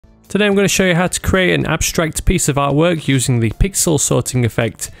Today I'm going to show you how to create an abstract piece of artwork using the pixel sorting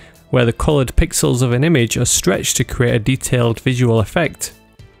effect, where the coloured pixels of an image are stretched to create a detailed visual effect.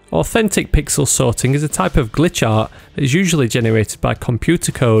 Authentic pixel sorting is a type of glitch art that is usually generated by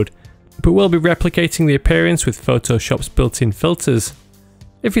computer code, but we'll be replicating the appearance with Photoshop's built-in filters.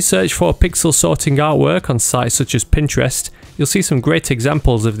 If you search for pixel sorting artwork on sites such as Pinterest, you'll see some great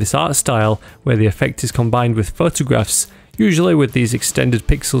examples of this art style where the effect is combined with photographs, usually with these extended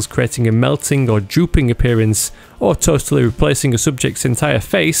pixels creating a melting or drooping appearance, or totally replacing a subject's entire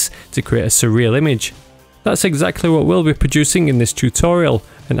face to create a surreal image. That's exactly what we'll be producing in this tutorial,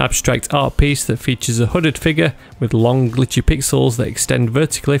 an abstract art piece that features a hooded figure with long glitchy pixels that extend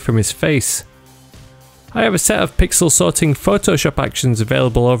vertically from his face. I have a set of pixel sorting Photoshop actions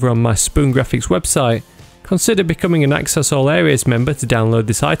available over on my Spoon Graphics website. Consider becoming an Access All Areas member to download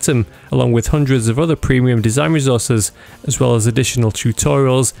this item, along with hundreds of other premium design resources, as well as additional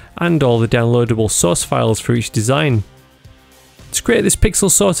tutorials and all the downloadable source files for each design. To create this pixel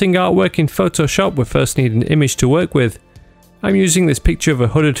sorting artwork in Photoshop, we first need an image to work with. I'm using this picture of a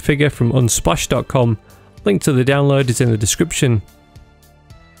hooded figure from unsplash.com. Link to the download is in the description.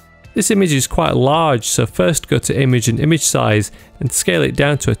 This image is quite large, so first go to Image and Image Size and scale it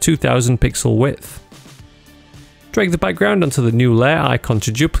down to a 2000 pixel width. Drag the background onto the new layer icon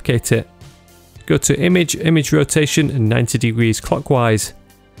to duplicate it. Go to Image, Image Rotation and 90 degrees clockwise.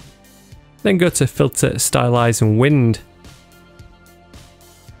 Then go to Filter, Stylize and Wind.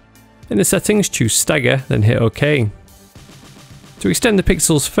 In the settings, choose Stagger, then hit OK. To extend the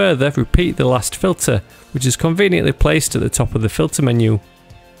pixels further, repeat the last filter, which is conveniently placed at the top of the filter menu.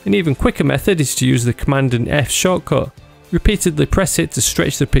 An even quicker method is to use the Command and F shortcut. Repeatedly press it to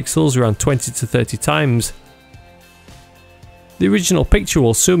stretch the pixels around 20 to 30 times. The original picture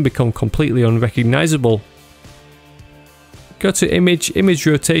will soon become completely unrecognisable. Go to Image, Image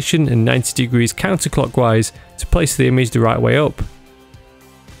Rotation and 90 degrees counterclockwise to place the image the right way up.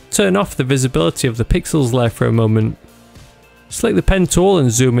 Turn off the visibility of the pixels layer for a moment. Select the pen tool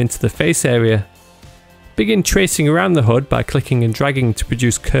and zoom into the face area. Begin tracing around the hood by clicking and dragging to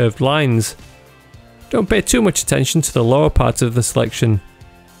produce curved lines. Don't pay too much attention to the lower part of the selection.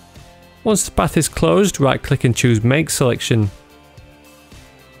 Once the path is closed, right click and choose Make Selection.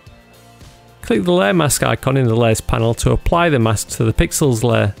 Click the layer mask icon in the layers panel to apply the mask to the pixels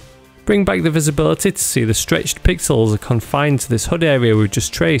layer. Bring back the visibility to see the stretched pixels are confined to this hood area we've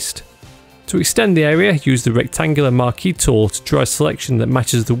just traced. To extend the area, use the rectangular marquee tool to draw a selection that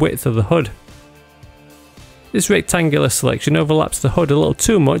matches the width of the hood. This rectangular selection overlaps the hood a little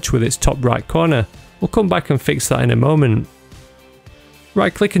too much with its top right corner. We'll come back and fix that in a moment.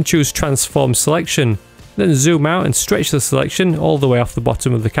 Right click and choose Transform Selection, then zoom out and stretch the selection all the way off the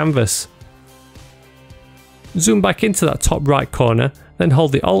bottom of the canvas. Zoom back into that top right corner, then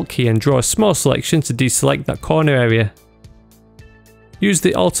hold the Alt key and draw a small selection to deselect that corner area. Use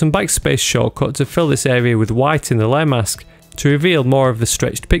the Alt and Backspace shortcut to fill this area with white in the layer mask to reveal more of the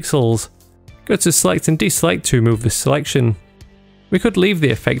stretched pixels. Go to Select and Deselect to remove this selection. We could leave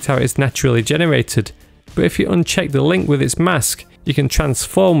the effect how it is naturally generated, but if you uncheck the link with its mask, you can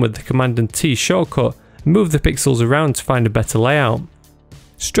transform with the Command and T shortcut and move the pixels around to find a better layout.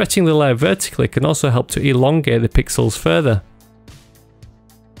 Stretching the layer vertically can also help to elongate the pixels further.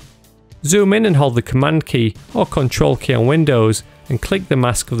 Zoom in and hold the Command key or Control key on Windows and click the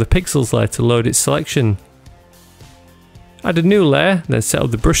mask of the pixels layer to load its selection. Add a new layer, then set up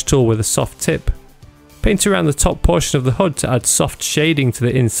the brush tool with a soft tip. Paint around the top portion of the hood to add soft shading to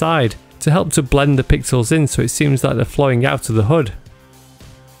the inside to help to blend the pixels in so it seems like they're flowing out of the hood.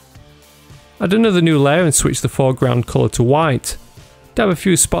 Add another new layer and switch the foreground colour to white. Dab a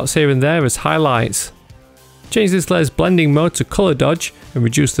few spots here and there as highlights. Change this layer's blending mode to colour dodge and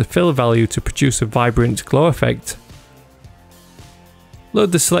reduce the fill value to produce a vibrant glow effect.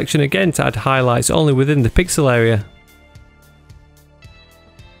 Load the selection again to add highlights only within the pixel area.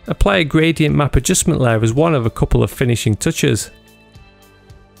 Apply a gradient map adjustment layer as one of a couple of finishing touches.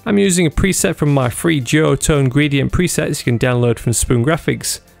 I'm using a preset from my free duotone gradient presets you can download from Spoon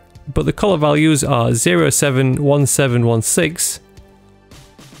Graphics, but the colour values are 071716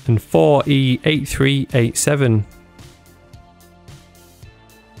 and 4E8387.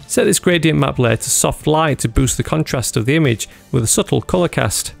 Set this gradient map layer to soft light to boost the contrast of the image with a subtle colour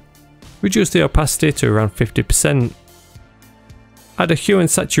cast. Reduce the opacity to around 50%. Add a hue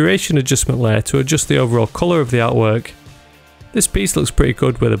and saturation adjustment layer to adjust the overall colour of the artwork. This piece looks pretty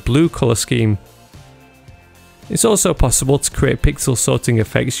good with a blue colour scheme. It's also possible to create pixel sorting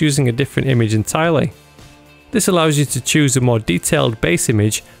effects using a different image entirely. This allows you to choose a more detailed base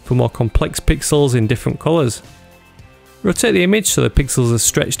image for more complex pixels in different colours. Rotate the image so the pixels are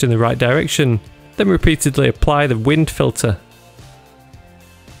stretched in the right direction, then repeatedly apply the wind filter.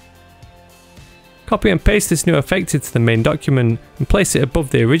 Copy and paste this new effect into the main document and place it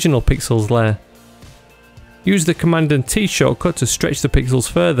above the original pixels layer. Use the Command and T shortcut to stretch the pixels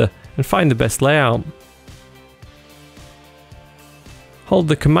further and find the best layout. Hold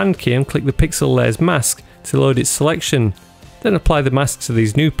the Command key and click the pixel layer's mask to load its selection, then apply the mask to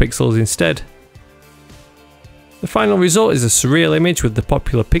these new pixels instead. The final result is a surreal image with the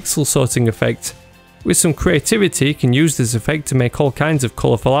popular pixel sorting effect. With some creativity, you can use this effect to make all kinds of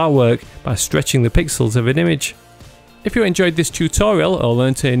colourful artwork by stretching the pixels of an image. If you enjoyed this tutorial or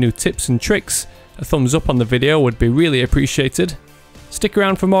learned any new tips and tricks, a thumbs up on the video would be really appreciated. Stick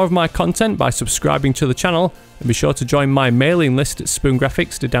around for more of my content by subscribing to the channel, and be sure to join my mailing list at Spoon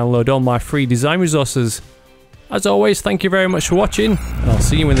Graphics to download all my free design resources. As always, thank you very much for watching, and I'll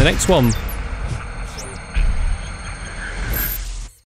see you in the next one.